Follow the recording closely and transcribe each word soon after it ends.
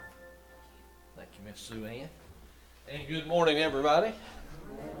Miss Sue Ann. And good morning, everybody.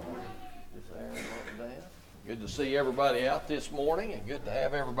 Good to see everybody out this morning, and good to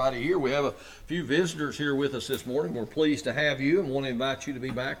have everybody here. We have a few visitors here with us this morning. We're pleased to have you and want to invite you to be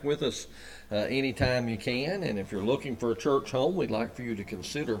back with us anytime you can. And if you're looking for a church home, we'd like for you to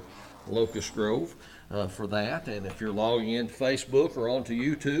consider Locust Grove for that. And if you're logging into Facebook or onto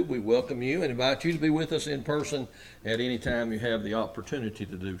YouTube, we welcome you and invite you to be with us in person at any time you have the opportunity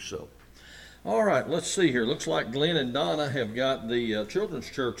to do so. All right, let's see here. Looks like Glenn and Donna have got the children's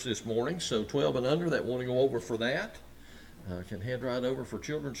church this morning, so 12 and under that want to go over for that can head right over for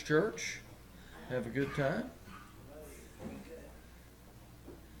children's church. Have a good time.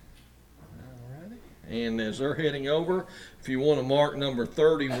 All righty. And as they're heading over, if you want to mark number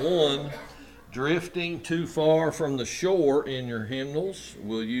 31, Drifting Too Far from the Shore in your hymnals,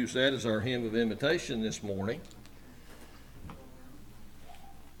 we'll use that as our hymn of invitation this morning.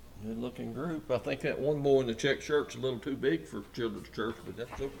 Good looking group. I think that one boy in the check shirt's a little too big for children's church, but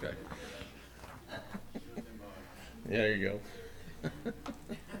that's okay. There you go.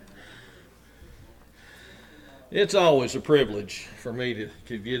 It's always a privilege for me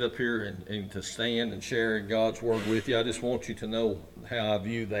to get up here and to stand and share God's Word with you. I just want you to know how I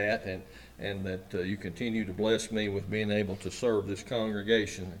view that, and that you continue to bless me with being able to serve this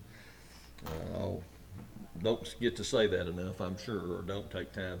congregation. Don't get to say that enough, I'm sure, or don't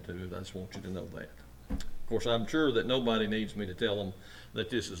take time to. I just want you to know that. Of course, I'm sure that nobody needs me to tell them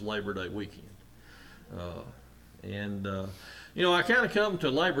that this is Labor Day weekend. I kind of come to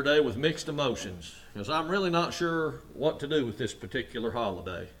Labor Day with mixed emotions because I'm really not sure what to do with this particular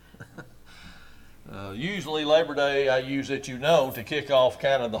holiday. Usually Labor Day I use it, to kick off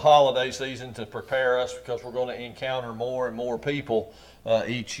kind of the holiday season to prepare us because we're going to encounter more and more people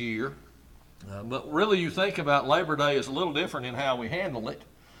each year. But really you think about Labor Day is a little different in how we handle it.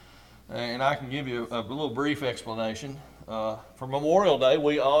 And I can give you a little brief explanation. For Memorial Day,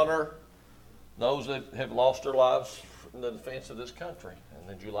 we honor those that have lost their lives in the defense of this country. And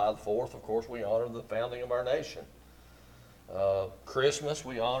then July the 4th, of course, we honor the founding of our nation. Christmas,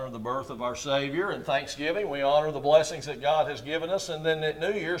 we honor the birth of our Savior. And Thanksgiving, we honor the blessings that God has given us. And then at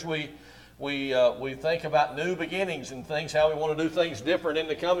New Year's, we think about new beginnings and things, how we want to do things different in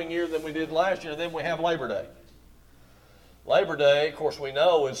the coming year than we did last year. And then we have Labor Day. Labor Day, of course, we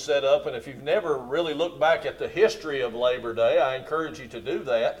know is set up, and if you've never really looked back at the history of Labor Day, I encourage you to do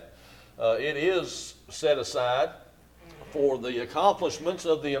that. It is set aside for the accomplishments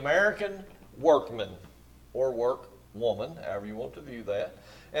of the American workman or workwoman, however you want to view that,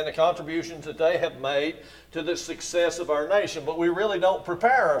 and the contributions that they have made to the success of our nation. But we really don't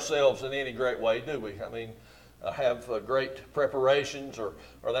prepare ourselves in any great way, do we? I mean, have great preparations or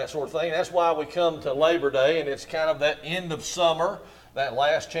that sort of thing. That's why we come to Labor Day, and it's kind of that end of summer, that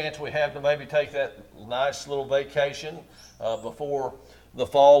last chance we have to maybe take that nice little vacation before the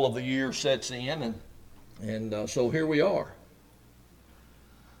fall of the year sets in, and so here we are.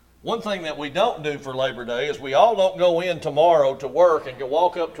 One thing that we don't do for Labor Day is we all don't go in tomorrow to work and go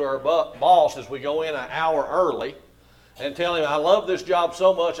walk up to our boss as we go in an hour early and tell him, I love this job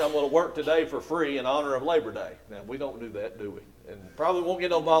so much I'm going to work today for free in honor of Labor Day. Now, we don't do that, do we? And probably won't get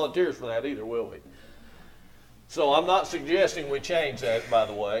no volunteers for that either, will we? So I'm not suggesting we change that, by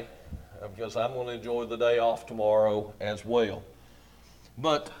the way, because I'm going to enjoy the day off tomorrow as well.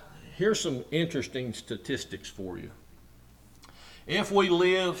 But here's some interesting statistics for you. If we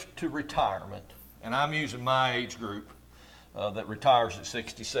live to retirement, and I'm using my age group that retires at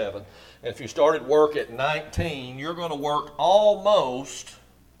 67, and if you started work at 19, you're going to work almost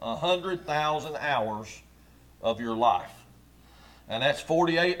 100,000 hours of your life. And that's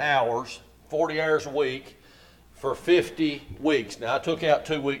 40 hours a week for 50 weeks. Now, I took out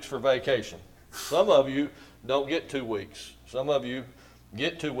 2 weeks for vacation. Some of you don't get 2 weeks. Some of you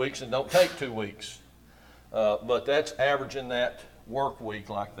get 2 weeks and don't take 2 weeks. But that's averaging that work week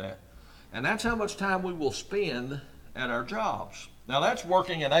like that. And that's how much time we will spend at our jobs. Now that's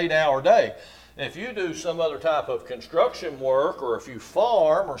working an 8-hour day. If you do some other type of construction work or if you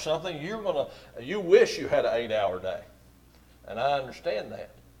farm or something, you wish you had an 8-hour day. And I understand that.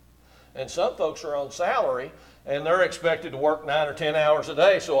 And some folks are on salary and they're expected to work 9 or 10 hours a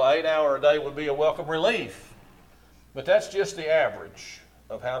day, so an 8-hour a day would be a welcome relief. But that's just the average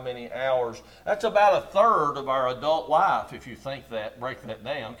of how many hours. That's about a third of our adult life if you break that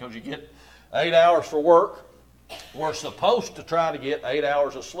down, because you get 8 hours for work. We're supposed to try to get 8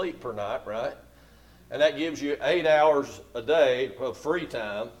 hours of sleep per night, right? And that gives you 8 hours a day of free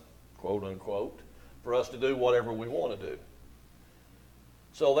time, quote unquote, for us to do whatever we want to do.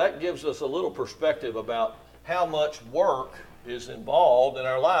 So that gives us a little perspective about how much work is involved in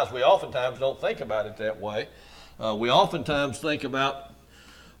our lives. We oftentimes don't think about it that way. We oftentimes think about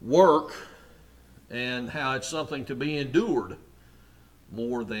work and how it's something to be endured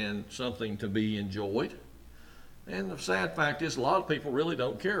more than something to be enjoyed. And the sad fact is a lot of people really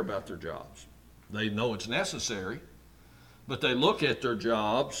don't care about their jobs. They know it's necessary, but they look at their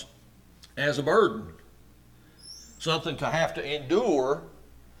jobs as a burden, something to have to endure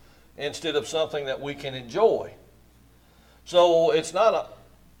instead of something that we can enjoy. So it's no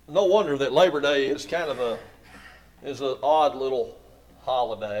wonder that Labor Day is kind of is an odd little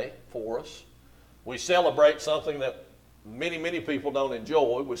holiday for us. We celebrate something that many people don't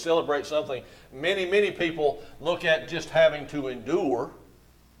enjoy. We celebrate something many people look at just having to endure.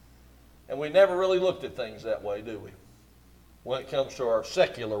 And we never really looked at things that way, do we? When it comes to our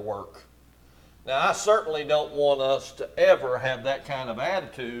secular work. Now, I certainly don't want us to ever have that kind of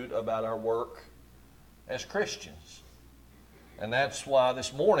attitude about our work as Christians. And that's why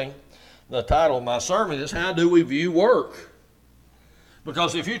this morning the title of my sermon is, How Do We View Work?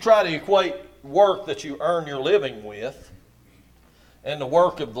 Because if you try to equate work that you earn your living with and the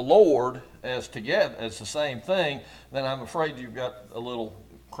work of the Lord as together as the same thing, then I'm afraid you've got a little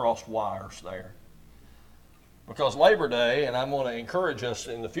crossed wires there. Because Labor Day, and I'm going to encourage us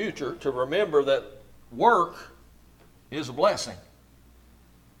in the future to remember that work is a blessing.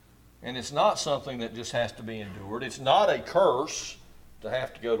 And it's not something that just has to be endured. It's not a curse to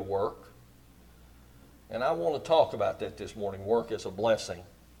have to go to work. And I want to talk about that this morning, work as a blessing.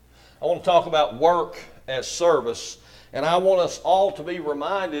 I want to talk about work as service. And I want us all to be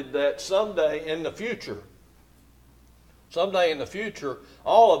reminded that someday in the future,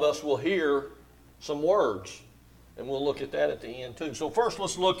 all of us will hear some words. And we'll look at that at the end too. So first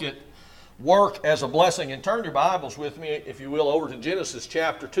let's look at work as a blessing. And turn your Bibles with me, if you will, over to Genesis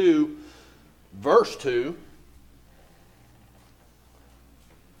chapter 2, verse 2.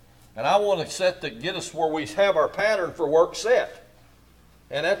 And I want to get us where we have our pattern for work set.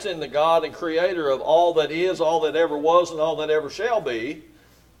 And that's in the God and Creator of all that is, all that ever was, and all that ever shall be.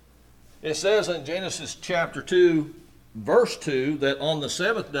 It says in Genesis chapter 2, verse 2, that on the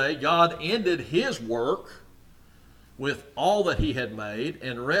seventh day God ended his work with all that he had made,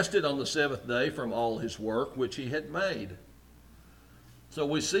 and rested on the seventh day from all his work which he had made. So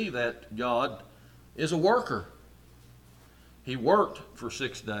we see that God is a worker. He worked for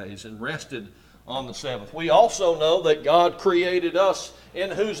 6 days and rested on the seventh. We also know that God created us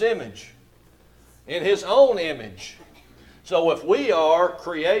in whose image? In his own image. So if we are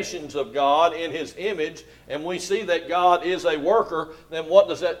creations of God in his image, and we see that God is a worker, then what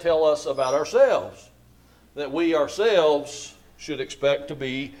does that tell us about ourselves? That we ourselves should expect to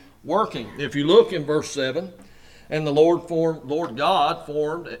be working. If you look in verse 7, and the Lord God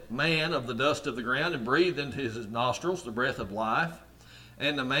formed man of the dust of the ground and breathed into his nostrils the breath of life,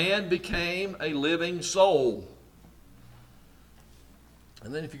 and the man became a living soul.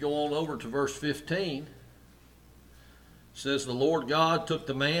 And then if you go on over to verse 15, it says, the Lord God took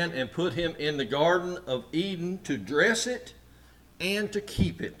the man and put him in the Garden of Eden to dress it and to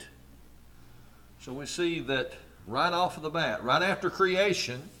keep it. So we see that right off of the bat, right after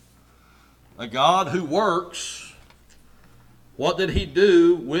creation, a God who works, what did he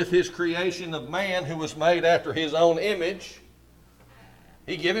do with his creation of man who was made after his own image?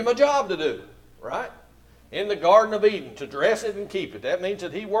 He gave him a job to do, right? In the Garden of Eden, to dress it and keep it. That means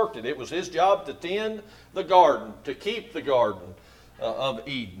that he worked it. It was his job to tend the garden, to keep the Garden of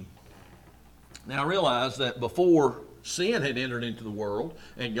Eden. Now realize that before sin had entered into the world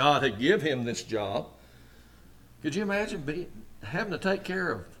and God had given him this job, could you imagine having to take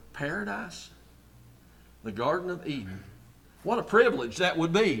care of paradise? The Garden of Eden. What a privilege that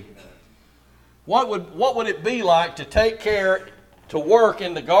would be. What would it be like to work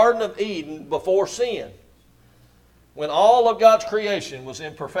in the Garden of Eden before sin? When all of God's creation was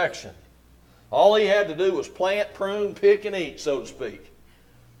in perfection. All he had to do was plant, prune, pick, and eat, so to speak.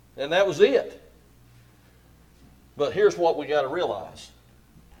 And that was it. But here's what we got to realize.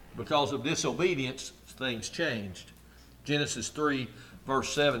 Because of disobedience, things changed. Genesis 3,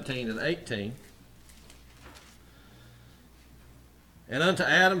 verse 17 and 18. And unto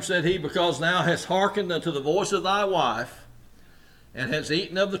Adam said he, because thou hast hearkened unto the voice of thy wife, and hast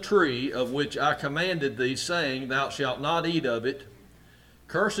eaten of the tree of which I commanded thee, saying, thou shalt not eat of it,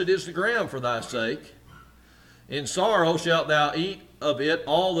 cursed is the ground for thy sake. In sorrow shalt thou eat of it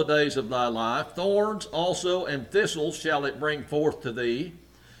all the days of thy life. Thorns also and thistles shall it bring forth to thee,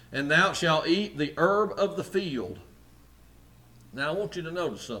 and thou shalt eat the herb of the field. Now I want you to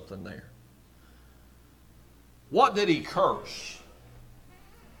notice something there. What did he curse?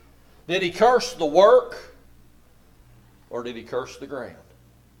 Did he curse the work? or did he curse the ground?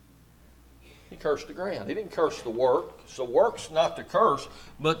 He cursed the ground. He didn't curse the work. So work's not the curse,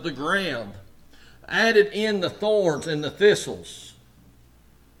 but the ground. Added in the thorns and the thistles.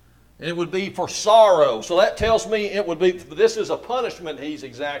 It would be for sorrow. So that tells me it would be, this is a punishment he's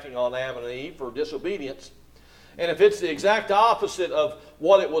exacting on Adam and Eve for disobedience. And if it's the exact opposite of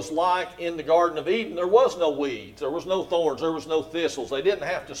what it was like in the Garden of Eden, there was no weeds, there was no thorns, there was no thistles. They didn't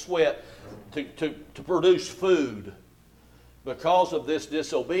have to sweat to produce food. Because of this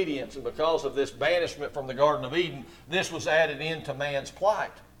disobedience and because of this banishment from the Garden of Eden, this was added into man's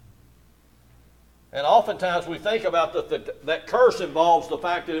plight. And oftentimes we think about that curse involves the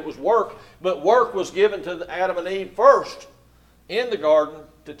fact that it was work, but work was given to Adam and Eve first in the garden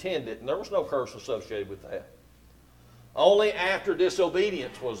to tend it, and there was no curse associated with that. Only after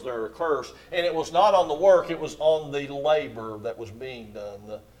disobedience was there a curse, and it was not on the work, it was on the labor that was being done,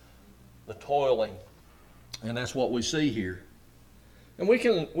 the toiling. And that's what we see here. And we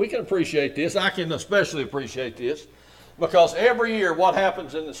can appreciate this. I can especially appreciate this because every year what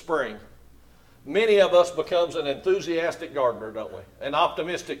happens in the spring, many of us becomes an enthusiastic gardener, don't we? An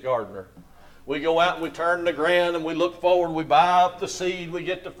optimistic gardener. We go out and we turn the ground and we look forward. We buy up the seed. We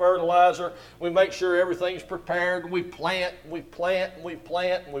get the fertilizer. We make sure everything's prepared. We plant, we plant, and we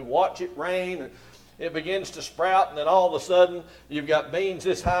plant, and we watch it rain. And it begins to sprout, and then all of a sudden you've got beans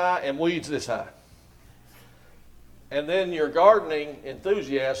this high and weeds this high. And then your gardening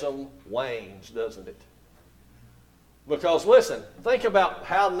enthusiasm wanes, doesn't it? Because listen, think about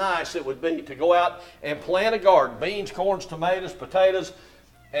how nice it would be to go out and plant a garden, beans, corns, tomatoes, potatoes,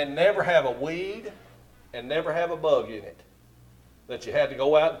 and never have a weed and never have a bug in it that you had to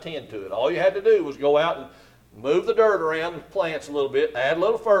go out and tend to it. All you had to do was go out and move the dirt around the plants a little bit, add a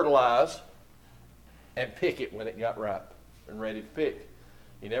little fertilizer, and pick it when it got ripe and ready to pick.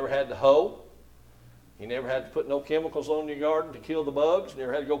 You never had to hoe. You never had to put no chemicals on your garden to kill the bugs. You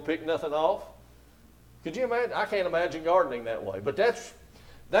never had to go pick nothing off. Could you imagine? I can't imagine gardening that way. But that's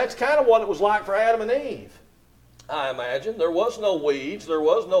kind of what it was like for Adam and Eve. I imagine there was no weeds. There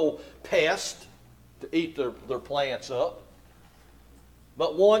was no pest to eat their plants up.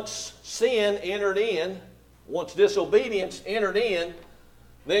 But once sin entered in, once disobedience entered in,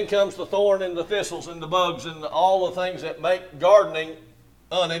 then comes the thorn and the thistles and the bugs and all the things that make gardening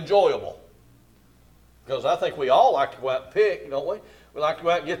unenjoyable. Because I think we all like to go out and pick, don't we? We like to go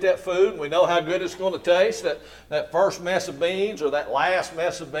out and get that food, and we know how good it's going to taste. That first mess of beans, or that last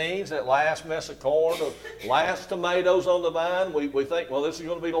mess of beans, that last mess of corn, or last tomatoes on the vine, we think, well, this is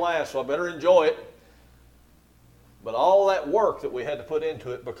going to be the last, so I better enjoy it. But all that work that we had to put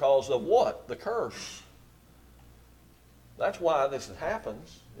into it because of what? The curse. That's why this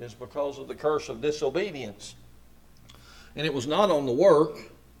happens, is because of the curse of disobedience. And it was not on the work.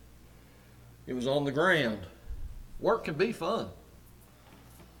 It was on the ground. Work can be fun.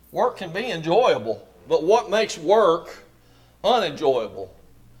 Work can be enjoyable. But what makes work unenjoyable?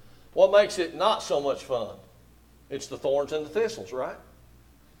 What makes it not so much fun? It's the thorns and the thistles, right?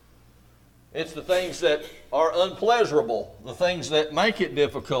 It's the things that are unpleasurable, the things that make it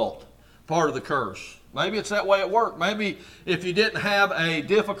difficult, part of the curse. Maybe it's that way at work. Maybe if you didn't have a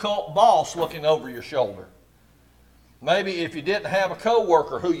difficult boss looking over your shoulder. Maybe if you didn't have a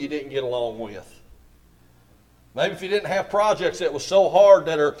coworker who you didn't get along with. Maybe if you didn't have projects that was so hard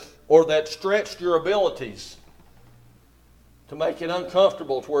that stretched your abilities to make it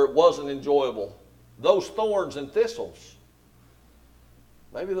uncomfortable to where it wasn't enjoyable. Those thorns and thistles.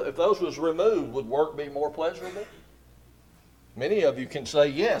 Maybe if those was removed, would work be more pleasurable? Many of you can say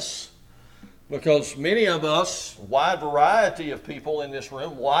yes. Because many of us, wide variety of people in this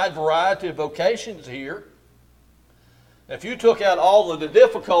room, wide variety of vocations here, if you took out all of the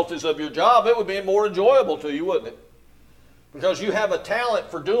difficulties of your job, it would be more enjoyable to you, wouldn't it? Because you have a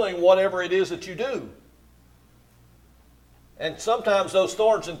talent for doing whatever it is that you do. And sometimes those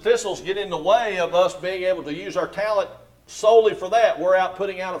thorns and thistles get in the way of us being able to use our talent solely for that. We're out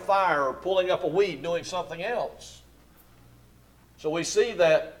putting out a fire or pulling up a weed, doing something else. So we see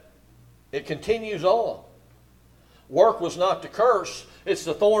that it continues on. Work was not the curse. It's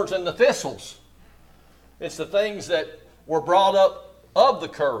the thorns and the thistles. It's the things that were brought up of the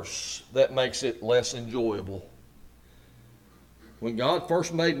curse that makes it less enjoyable. When God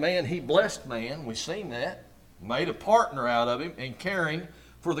first made man, He blessed man. We've seen that. Made a partner out of him in caring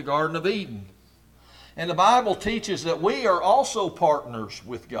for the Garden of Eden. And the Bible teaches that we are also partners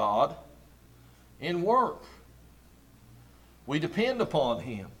with God in work. We depend upon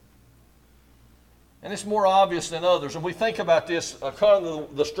Him. And it's more obvious than others. And we think about this, kind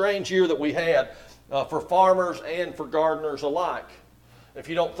of the strange year that we had for farmers and for gardeners alike. if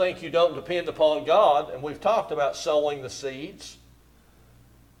you don't think you don't depend upon God, and we've talked about sowing the seeds,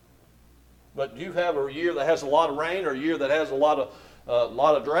 but you have a year that has a lot of rain or a year that has a lot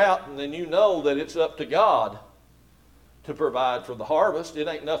of drought, and then you know that it's up to God to provide for the harvest. It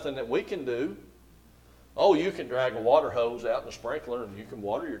ain't nothing that we can do. Oh, you can drag a water hose out in a sprinkler and you can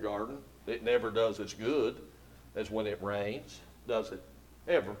water your garden. It never does as good as when it rains, does it?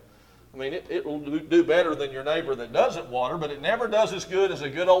 Ever. I mean, it will do better than your neighbor that doesn't water, but it never does as good as a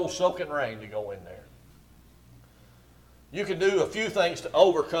good old soaking rain to go in there. You can do a few things to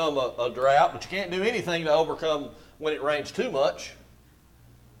overcome a drought, but you can't do anything to overcome when it rains too much.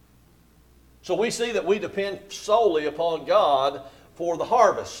 So we see that we depend solely upon God for the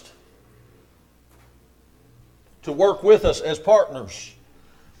harvest, to work with us as partners,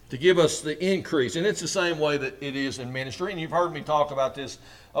 to give us the increase. And it's the same way that it is in ministry. And you've heard me talk about this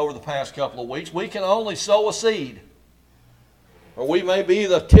over the past couple of weeks. We can only sow a seed. Or we may be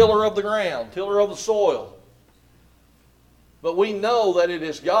the tiller of the ground, tiller of the soil. But we know that it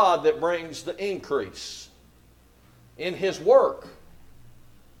is God that brings the increase in His work.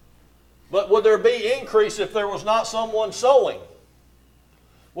 But would there be increase if there was not someone sowing?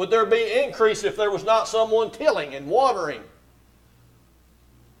 Would there be increase if there was not someone tilling and watering?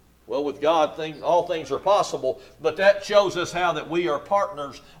 Well, with God, all things are possible, but that shows us how that we are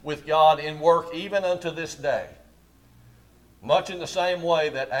partners with God in work even unto this day. Much in the same way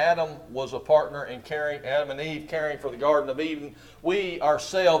that Adam was a partner in Adam and Eve caring for the Garden of Eden, we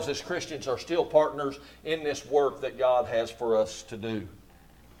ourselves as Christians are still partners in this work that God has for us to do.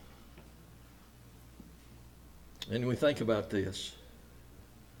 And we think about this.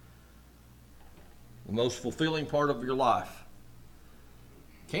 The most fulfilling part of your life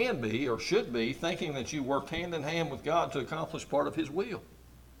can be or should be thinking that you worked hand in hand with God to accomplish part of His will.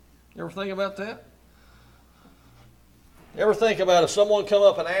 You ever think about that? You ever think about if someone come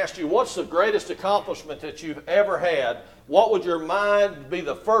up and asked you, what's the greatest accomplishment that you've ever had? What would your mind be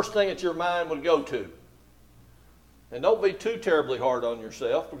the first thing that your mind would go to? And don't be too terribly hard on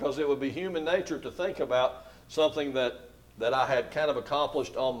yourself, because it would be human nature to think about something that I had kind of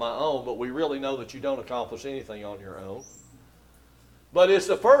accomplished on my own, but we really know that you don't accomplish anything on your own. But it's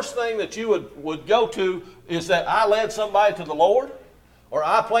the first thing that you would go to is that I led somebody to the Lord, or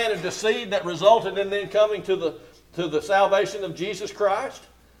I planted the seed that resulted in them coming to the salvation of Jesus Christ,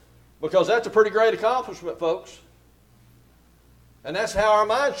 because that's a pretty great accomplishment, folks. And that's how our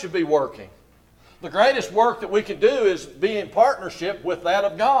minds should be working. The greatest work that we can do is be in partnership with that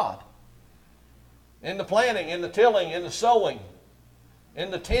of God. In the planting, in the tilling, in the sowing,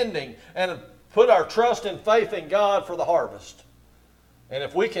 in the tending, and put our trust and faith in God for the harvest. And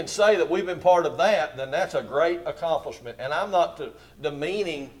if we can say that we've been part of that, then that's a great accomplishment. And I'm not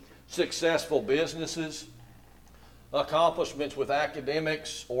demeaning successful businesses, accomplishments with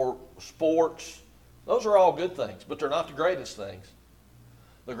academics or sports. Those are all good things, but they're not the greatest things.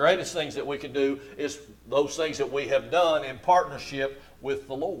 The greatest things that we can do is those things that we have done in partnership with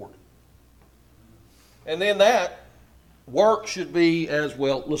the Lord. And then that work should be as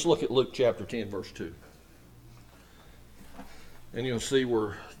well. Let's look at Luke chapter 10, verse 2. And you'll see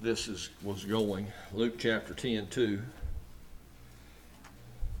where this was going. Luke chapter 10, 2.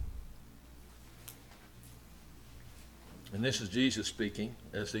 And this is Jesus speaking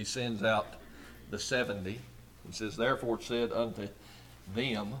as He sends out the 70. He says, therefore it said unto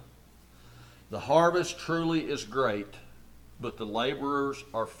them, the harvest truly is great, but the laborers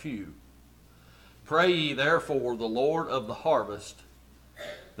are few. Pray ye therefore the Lord of the harvest,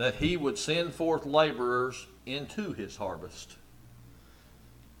 that He would send forth laborers into His harvest.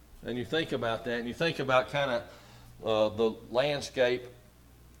 And you think about that, and you think about kind of the landscape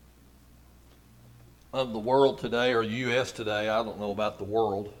of the world today, or the U.S. today. I don't know about the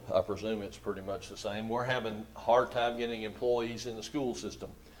world. I presume it's pretty much the same. We're having a hard time getting employees in the school system.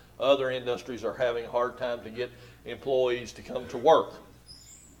 Other industries are having a hard time to get employees to come to work.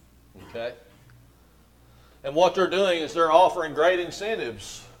 Okay? And what they're doing is they're offering great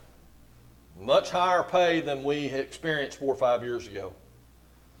incentives, much higher pay than we experienced 4 or 5 years ago.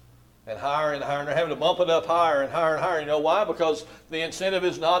 And higher and higher, and they're having to bump it up higher and higher and higher. You know why? Because the incentive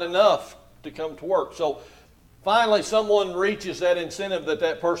is not enough to come to work. So finally someone reaches that incentive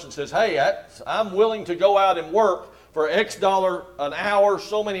that person says, hey, I'm willing to go out and work for X dollar an hour,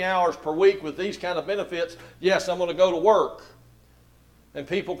 so many hours per week with these kind of benefits. Yes, I'm going to go to work. And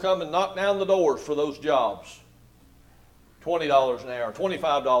people come and knock down the doors for those jobs. $20 an hour,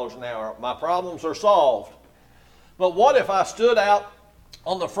 $25 an hour. My problems are solved. But what if I stood out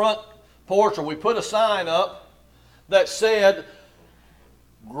on the front porch, or we put a sign up that said,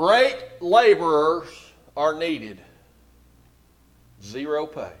 great laborers are needed. Zero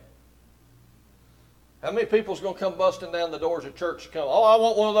pay. How many people's going to come busting down the doors of church to come, oh, I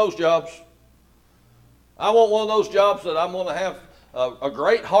want one of those jobs. I want one of those jobs that I'm going to have a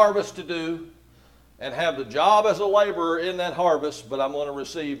great harvest to do and have the job as a laborer in that harvest, but I'm going to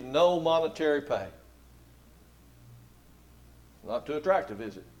receive no monetary pay. Not too attractive,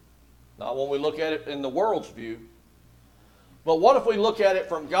 is it? Not when we look at it in the world's view. But what if we look at it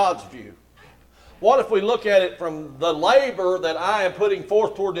from God's view? What if we look at it from the labor that I am putting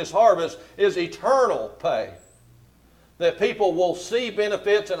forth toward this harvest is eternal pay? That people will see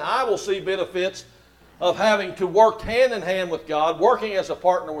benefits, and I will see benefits of having to work hand in hand with God, working as a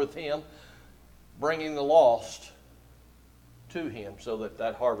partner with Him, bringing the lost to Him so that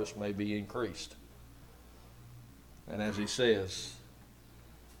that harvest may be increased. And as He says,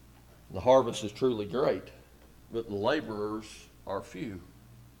 the harvest is truly great, but the laborers are few.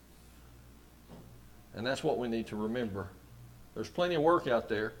 And that's what we need to remember. There's plenty of work out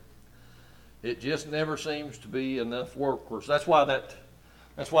there. It just never seems to be enough workers. That's why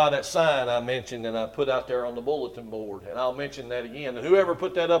that sign I mentioned and I put out there on the bulletin board, and I'll mention that again. And whoever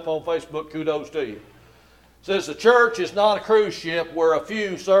put that up on Facebook, kudos to you. It says the church is not a cruise ship where a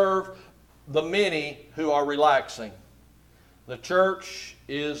few serve the many who are relaxing. The church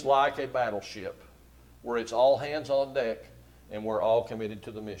is like a battleship where it's all hands on deck and we're all committed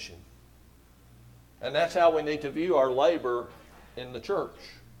to the mission. And that's how we need to view our labor in the church.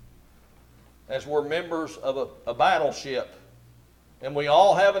 As we're members of a battleship, and we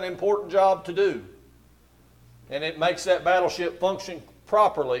all have an important job to do. And it makes that battleship function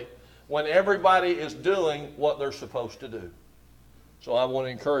properly when everybody is doing what they're supposed to do. So I want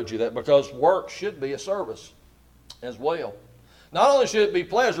to encourage you that, because work should be a service as well. Not only should it be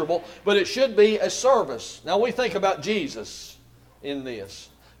pleasurable, but it should be a service. Now we think about Jesus in this.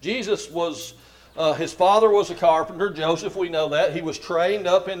 Jesus was... his father was a carpenter, Joseph, we know that. He was trained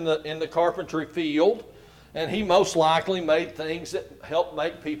up in the carpentry field, and he most likely made things that help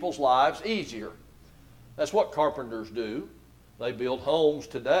make people's lives easier. That's what carpenters do. They build homes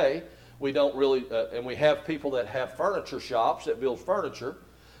today. We don't really, and we have people that have furniture shops that build furniture.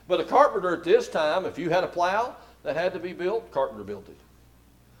 But a carpenter at this time, if you had a plow that had to be built, carpenter built it.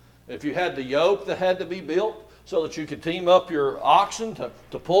 If you had the yoke that had to be built so that you could team up your oxen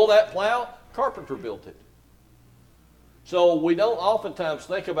to pull that plow, carpenter built it. So we don't oftentimes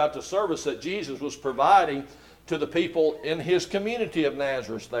think about the service that Jesus was providing to the people in His community of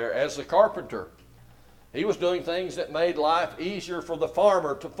Nazareth there as the carpenter. He was doing things that made life easier for the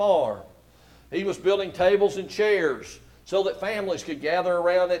farmer to farm. He was building tables and chairs so that families could gather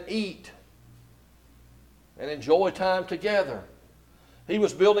around and eat and enjoy time together. He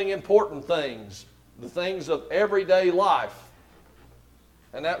was building important things, the things of everyday life.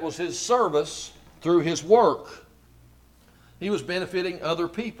 And that was His service through His work. He was benefiting other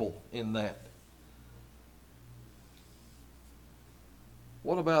people in that.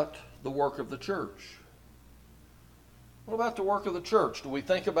 What about the work of the church? What about the work of the church? Do we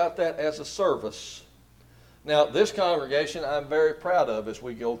think about that as a service? Now, this congregation I'm very proud of as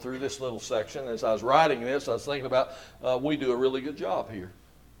we go through this little section. As I was writing this, I was thinking about we do a really good job here.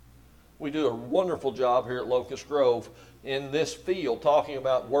 We do a wonderful job here at Locust Grove in this field, talking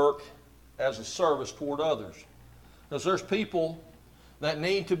about work as a service toward others. Because there's people that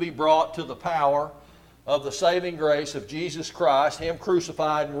need to be brought to the power of the saving grace of Jesus Christ, Him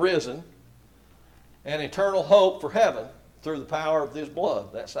crucified and risen, and eternal hope for heaven through the power of His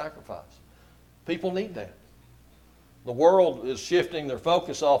blood, that sacrifice. People need that. The world is shifting their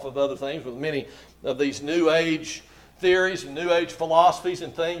focus off of other things with many of these New Age theories and New Age philosophies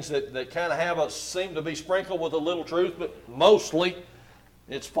and things that kind of seem to be sprinkled with a little truth, but mostly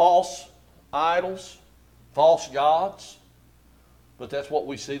it's false idols, false gods. But that's what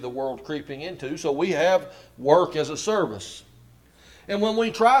we see the world creeping into. So we have work as a service. And when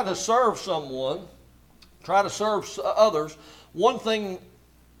we try to serve someone, try to serve others, one thing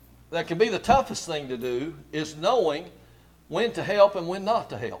that can be the toughest thing to do is knowing when to help and when not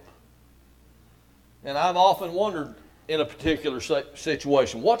to help. And I've often wondered in a particular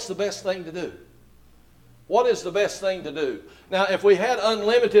situation, what's the best thing to do? What is the best thing to do? Now, if we had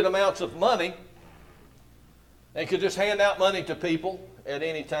unlimited amounts of money and could just hand out money to people at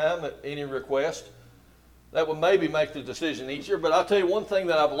any time, at any request, that would maybe make the decision easier. But I'll tell you one thing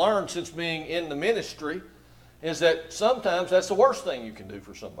that I've learned since being in the ministry is that sometimes that's the worst thing you can do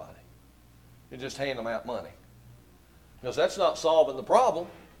for somebody. You just hand them out money. Because that's not solving the problem.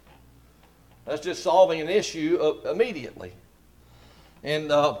 That's just solving an issue immediately. And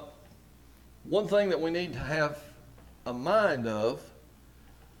one thing that we need to have a mind of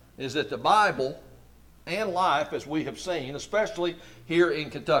is that the Bible and life, as we have seen, especially here in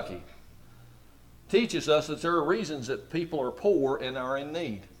Kentucky, teaches us that there are reasons that people are poor and are in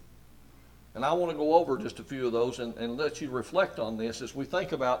need. And I want to go over just a few of those and let you reflect on this as we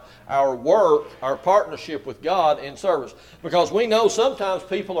think about our work, our partnership with God in service. Because we know sometimes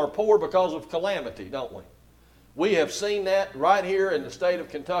people are poor because of calamity, don't we? We have seen that right here in the state of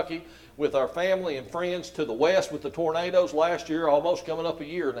Kentucky with our family and friends to the west with the tornadoes last year, almost coming up a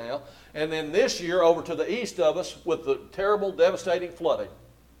year now. And then this year over to the east of us with the terrible, devastating flooding.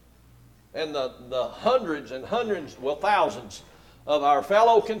 And the hundreds and hundreds, well, thousands of our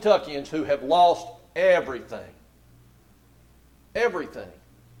fellow Kentuckians who have lost everything. Everything.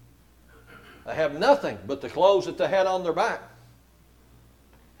 They have nothing but the clothes that they had on their back.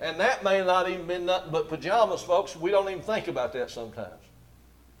 And that may not even been nothing but pajamas, folks. We don't even think about that sometimes.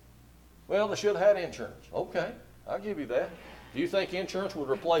 Well, they should have had insurance. Okay, I'll give you that. Do you think insurance would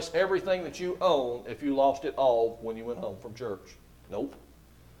replace everything that you own if you lost it all when you went home from church? Nope.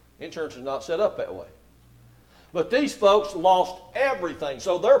 Insurance is not set up that way. But these folks lost everything,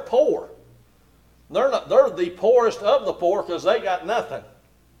 so they're poor. They're the poorest of the poor because they got nothing.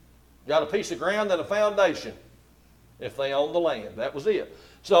 Got a piece of ground and a foundation if they own the land. That was it.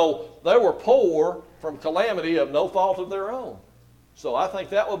 So they were poor from calamity of no fault of their own. So I think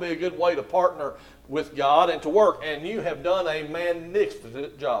that would be a good way to partner with God and to work. And you have done a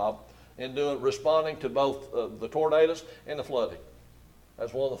magnificent job in responding to both the tornadoes and the flooding.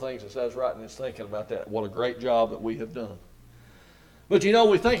 That's one of the things that says right in this thinking about that. What a great job that we have done. But you know,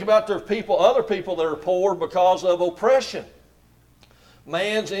 we think about there's other people that are poor because of oppression.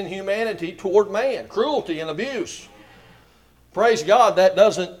 Man's inhumanity toward man, cruelty and abuse. Praise God, that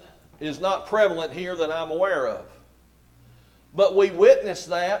is not prevalent here that I'm aware of. But we witness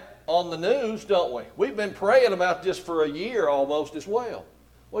that on the news, don't we? We've been praying about this for a year almost as well.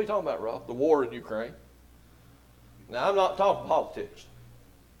 What are you talking about, Rob? The war in Ukraine. Now, I'm not talking politics.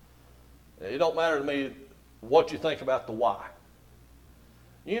 It don't matter to me what you think about the why.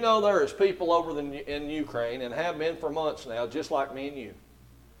 You know there is people over in Ukraine and have been for months now, just like me and you.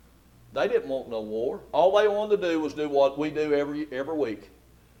 They didn't want no war. All they wanted to do was do what we do every week.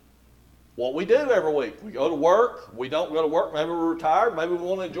 What we do every week. We go to work. We don't go to work. Maybe we're retired. Maybe we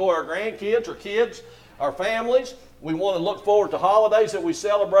want to enjoy our grandkids or kids, our families. We want to look forward to holidays that we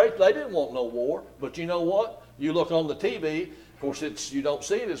celebrate. They didn't want no war. But you know what? You look on the TV. Of course, you don't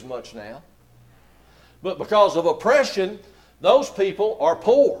see it as much now. But because of oppression, those people are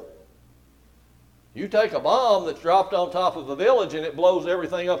poor. You take a bomb that's dropped on top of a village and it blows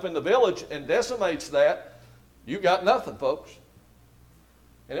everything up in the village and decimates that, you got nothing, folks.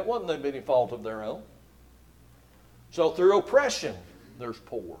 And it wasn't any fault of their own. So through oppression, there's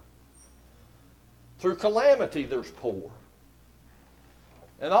poor. Through calamity, there's poor.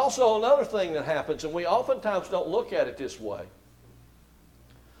 And also another thing that happens, and we oftentimes don't look at it this way,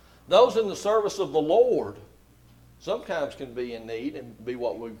 those in the service of the Lord sometimes can be in need and be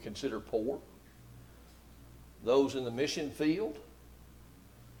what we would consider poor. Those in the mission field,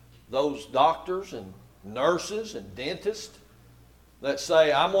 those doctors and nurses and dentists that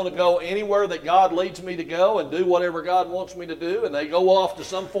say, I'm going to go anywhere that God leads me to go and do whatever God wants me to do, and they go off to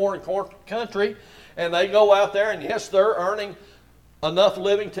some foreign country and they go out there and yes, they're earning enough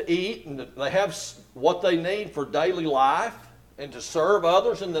living to eat and they have what they need for daily life and to serve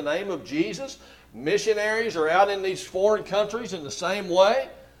others in the name of Jesus. Missionaries are out in these foreign countries in the same way.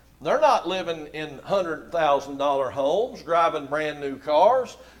 They're not living in $100,000 homes, driving brand new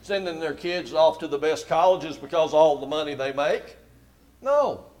cars, sending their kids off to the best colleges because of all the money they make.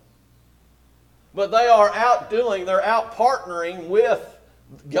 No. But they are they're out partnering with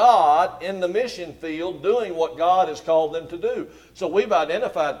God in the mission field, doing what God has called them to do. So we've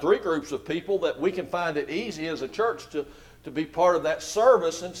identified 3 groups of people that we can find it easy as a church to be part of that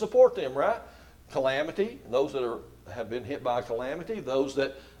service and support them, right? Calamity, those that have been hit by calamity, those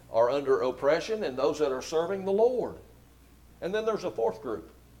that are under oppression, and those that are serving the Lord. And then there's a 4th group.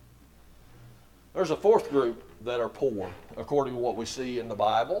 There's a 4th group that are poor, according to what we see in the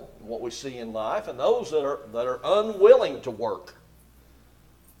Bible, what we see in life, and those that are unwilling to work.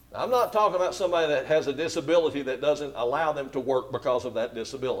 Now, I'm not talking about somebody that has a disability that doesn't allow them to work because of that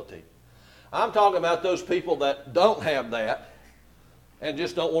disability. I'm talking about those people that don't have that and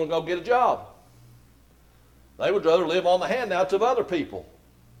just don't want to go get a job. They would rather live on the handouts of other people.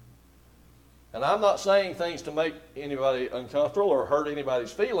 And I'm not saying things to make anybody uncomfortable or hurt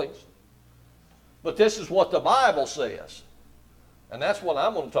anybody's feelings, but this is what the Bible says. And that's what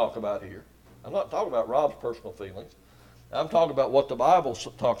I'm going to talk about here. I'm not talking about Rob's personal feelings. I'm talking about what the Bible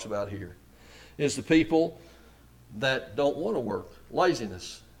talks about here, is the people that don't want to work.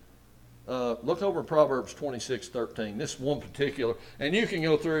 Laziness, Look over Proverbs 26:13. This one particular, and you can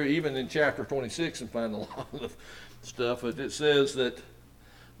go through even in chapter 26 and find a lot of stuff, but it says that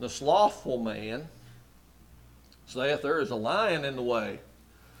the slothful man saith, there is a lion in the way.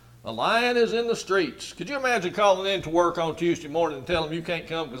 A lion is in the streets. Could you imagine calling in to work on Tuesday morning and telling them you can't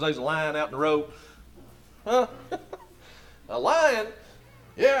come because there's a lion out in the road? Huh? A lion?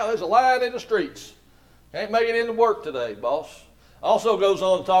 Yeah, there's a lion in the streets. Can't make it into work today, boss. Also goes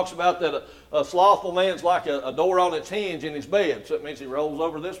on and talks about that a slothful man's like a door on its hinge in his bed. So it means he rolls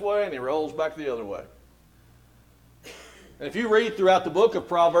over this way and he rolls back the other way. And if you read throughout the book of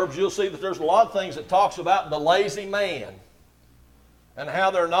Proverbs, you'll see that there's a lot of things that talks about the lazy man and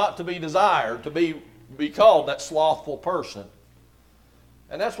how they're not to be desired, to be called that slothful person.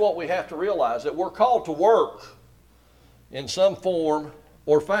 And that's what we have to realize, that we're called to work in some form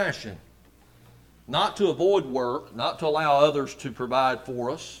or fashion. Not to avoid work, not to allow others to provide for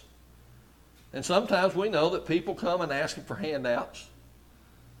us. And sometimes we know that people come and ask for handouts.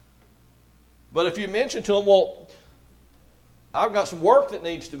 But if you mention to them, well, I've got some work that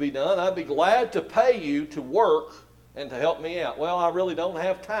needs to be done, I'd be glad to pay you to work and to help me out. Well, I really don't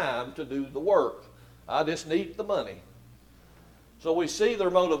have time to do the work. I just need the money. So we see their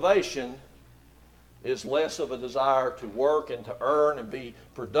motivation is less of a desire to work and to earn and be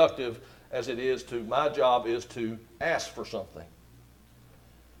productive as it is to, my job is to ask for something.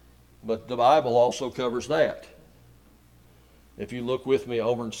 But the Bible also covers that. If you look with me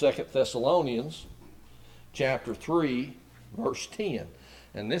over in 2 Thessalonians chapter 3, verse 10.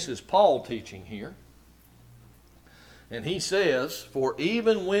 And this is Paul teaching here. And he says, for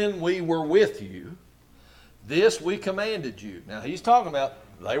even when we were with you, this we commanded you. Now he's talking about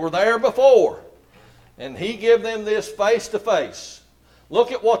they were there before. And he gave them this face to face.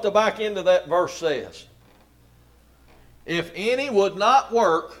 Look at what the back end of that verse says. If any would not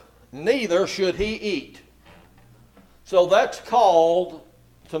work, neither should he eat. So that's called,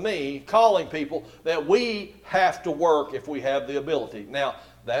 to me, calling people that we have to work if we have the ability. Now,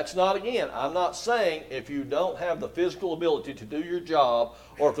 that's not, again, I'm not saying if you don't have the physical ability to do your job,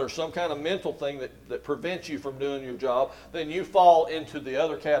 or if there's some kind of mental thing that prevents you from doing your job, then you fall into the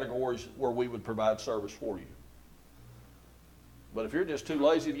other categories where we would provide service for you. But if you're just too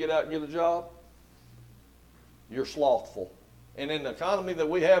lazy to get out and get a job, you're slothful. And in the economy that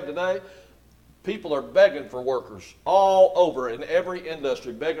we have today, people are begging for workers all over in every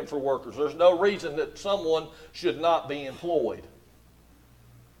industry, begging for workers. There's no reason that someone should not be employed,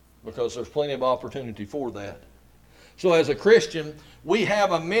 because there's plenty of opportunity for that. So as a Christian, we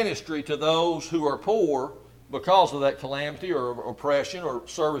have a ministry to those who are poor because of that calamity or oppression or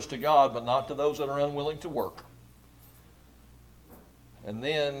service to God, but not to those that are unwilling to work. And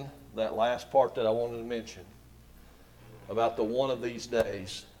then that last part that I wanted to mention about the one of these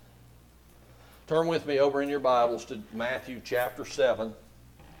days. Turn with me over in your Bibles to Matthew chapter 7.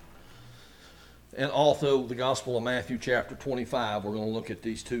 And also the Gospel of Matthew chapter 25. We're going to look at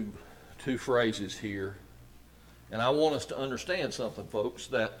these two phrases here. And I want us to understand something, folks,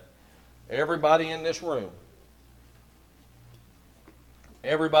 that everybody in this room,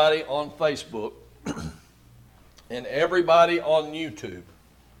 everybody on Facebook, and everybody on YouTube,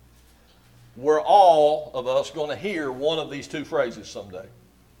 we're all of us going to hear one of these two phrases someday.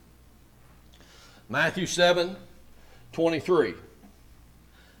 Matthew 7:23.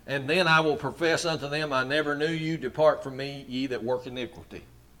 And then I will profess unto them, I never knew you, depart from me, ye that work iniquity.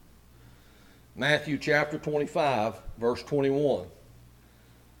 Matthew chapter 25, verse 21.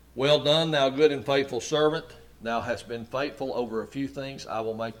 Well done, thou good and faithful servant. Thou hast been faithful over a few things. I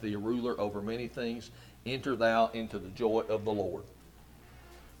will make thee a ruler over many things. Enter thou into the joy of the Lord.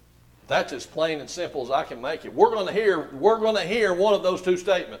 That's as plain and simple as I can make it. We're going to hear one of those two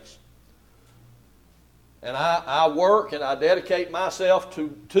statements. And I work and I dedicate myself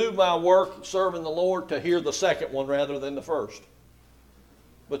to my work serving the Lord to hear the second one rather than the first.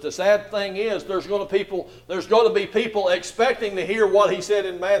 But the sad thing is there's going to be people expecting to hear what he said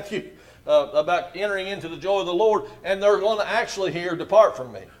in Matthew about entering into the joy of the Lord, and they're going to actually hear, depart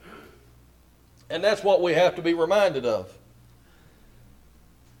from me. And that's what we have to be reminded of.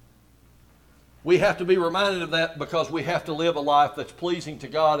 We have to be reminded of that because we have to live a life that's pleasing to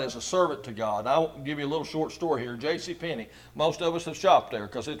God as a servant to God. I'll give you a little short story here. JCPenney, most of us have shopped there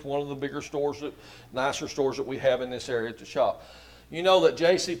because it's one of the bigger stores, nicer stores that we have in this area to shop. You know that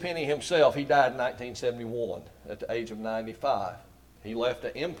JCPenney himself, he died in 1971 at the age of 95. He left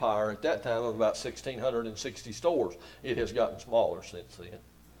an empire at that time of about 1,660 stores. It has gotten smaller since then.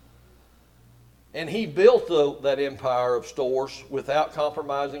 And he built that empire of stores without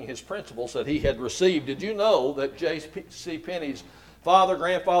compromising his principles that he had received. Did you know that J.C. Penney's father,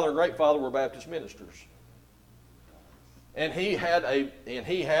 grandfather, and great father were Baptist ministers. And he had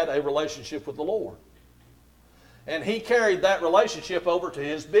a relationship with the Lord. And he carried that relationship over to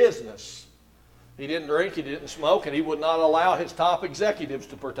his business. He didn't drink, he didn't smoke, and he would not allow his top executives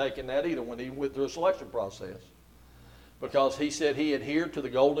to partake in that either when he went through a selection process. Because he said he adhered to the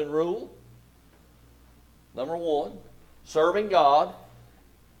golden rule. Number one, serving God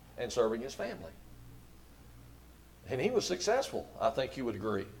and serving his family. And he was successful, I think you would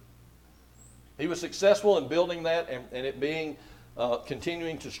agree. He was successful in building that and it being,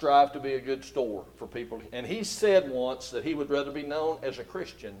 continuing to strive to be a good store for people. And he said once that he would rather be known as a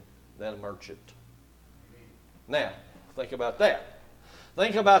Christian than a merchant. Now, think about that.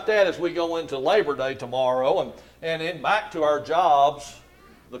 Think about that as we go into Labor Day tomorrow and then back to our jobs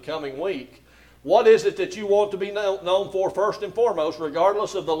the coming week. What is it that you want to be known for first and foremost,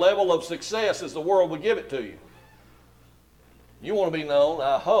 regardless of the level of success as the world would give it to you? You want to be known,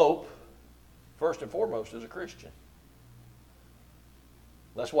 I hope, first and foremost as a Christian.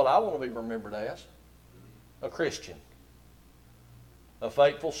 That's what I want to be remembered as, a Christian. A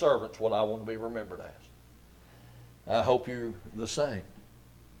faithful servant's what I want to be remembered as. I hope you're the same.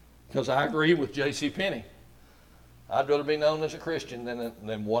 Because I agree with J.C. Penney. I'd rather be known as a Christian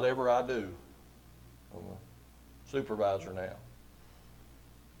than whatever I do. I'm a supervisor now.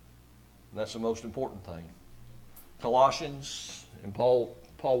 That's the most important thing. Colossians, and Paul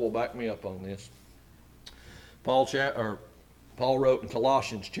will back me up on this. Paul wrote in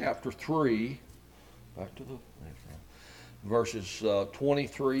Colossians chapter 3, back to the verses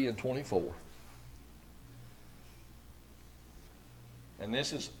 23 and 24. And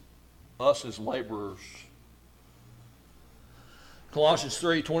this is us as laborers. Colossians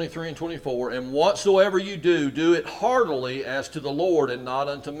 3, 23 and 24. And whatsoever you do, do it heartily as to the Lord and not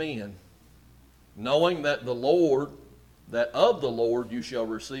unto men, knowing that of the Lord you shall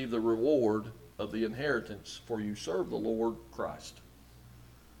receive the reward of the inheritance, for you serve the Lord Christ.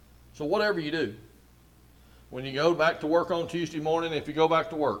 So whatever you do, when you go back to work on Tuesday morning, if you go back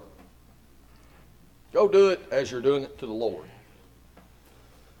to work, go do it as you're doing it to the Lord.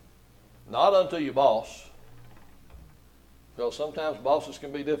 Not unto your boss, because sometimes bosses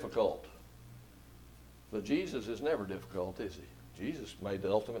can be difficult. But Jesus is never difficult, is he? Jesus made the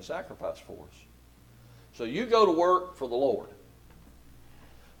ultimate sacrifice for us. So you go to work for the Lord.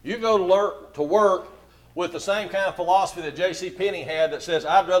 You go to work with the same kind of philosophy that J.C. Penney had that says,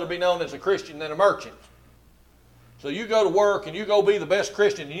 I'd rather be known as a Christian than a merchant. So you go to work and you go be the best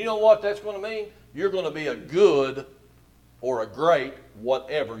Christian. And you know what that's going to mean? You're going to be a good or a great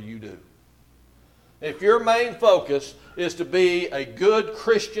whatever you do. If your main focus is to be a good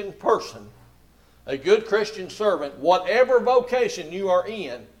Christian person, a good Christian servant, whatever vocation you are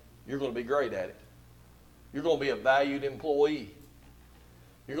in, you're going to be great at it. You're going to be a valued employee.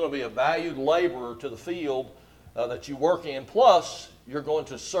 You're going to be a valued laborer to the field that you work in. Plus, you're going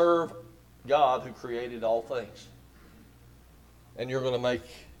to serve God who created all things. And you're going to make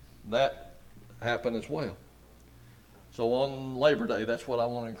that happen as well. So on Labor Day, that's what I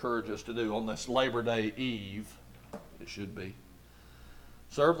want to encourage us to do. On this Labor Day Eve, it should be,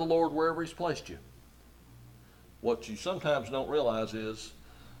 serve the Lord wherever he's placed you. What you sometimes don't realize is,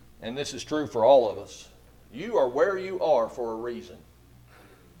 and this is true for all of us, you are where you are for a reason.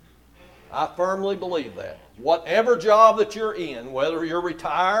 I firmly believe that. Whatever job that you're in, whether you're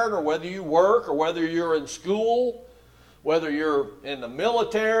retired or whether you work or whether you're in school, whether you're in the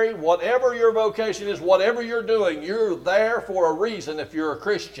military, whatever your vocation is, whatever you're doing, you're there for a reason if you're a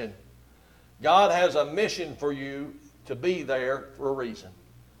Christian. God has a mission for you to be there for a reason.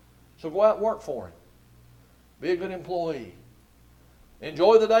 So go out and work for him. Be a good employee.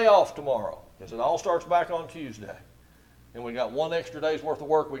 Enjoy the day off tomorrow, because it all starts back on Tuesday. And we got one extra day's worth of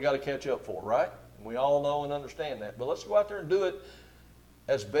work we got to catch up for, right? And we all know and understand that. But let's go out there and do it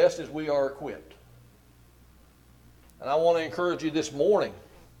as best as we are equipped. And I want to encourage you this morning,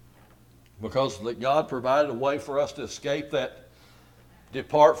 because God provided a way for us to escape that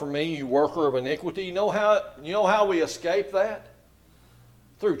depart from me, you worker of iniquity. You know how we escape that?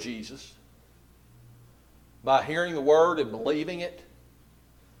 Through Jesus. By hearing the word and believing it.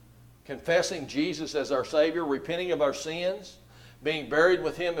 Confessing Jesus as our Savior, repenting of our sins, being buried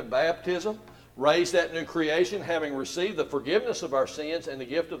with him in baptism, raised that new creation, having received the forgiveness of our sins and the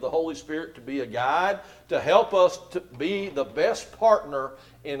gift of the Holy Spirit to be a guide, to help us to be the best partner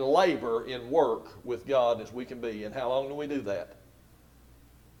in labor, in work with God as we can be. And how long do we do that?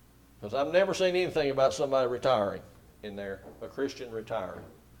 Because I've never seen anything about somebody retiring in there, a Christian retiring.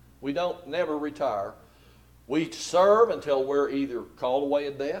 We don't never retire. We serve until we're either called away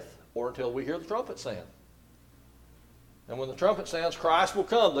in death or until we hear the trumpet sound. And when the trumpet sounds, Christ will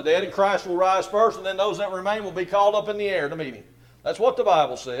come. The dead in Christ will rise first, and then those that remain will be called up in the air to meet him. That's what the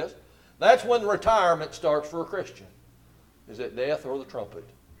Bible says. That's when retirement starts for a Christian, is at death or the trumpet.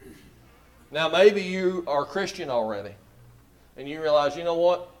 Now, maybe you are a Christian already, and you realize, you know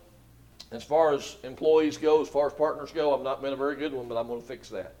what? As far as employees go, as far as partners go, I've not been a very good one, but I'm going to fix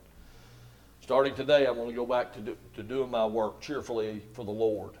that. Starting today, I'm going to go back to doing my work cheerfully for the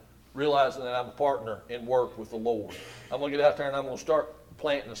Lord, realizing that I'm a partner in work with the Lord. I'm going to get out there and I'm going to start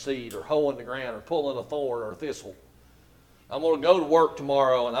planting a seed or hoeing the ground or pulling a thorn or a thistle. I'm going to go to work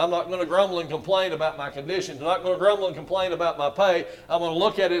tomorrow, and I'm not going to grumble and complain about my conditions. I'm not going to grumble and complain about my pay. I'm going to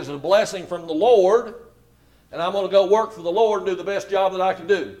look at it as a blessing from the Lord, and I'm going to go work for the Lord and do the best job that I can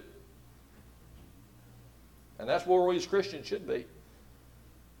do. And that's where we as Christians should be.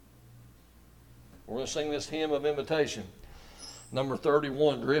 We're going to sing this hymn of invitation. Number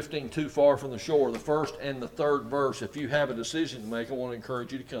 31, Drifting Too Far from the Shore, the first and the third verse. If you have a decision to make, I want to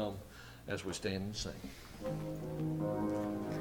encourage you to come as we stand and sing.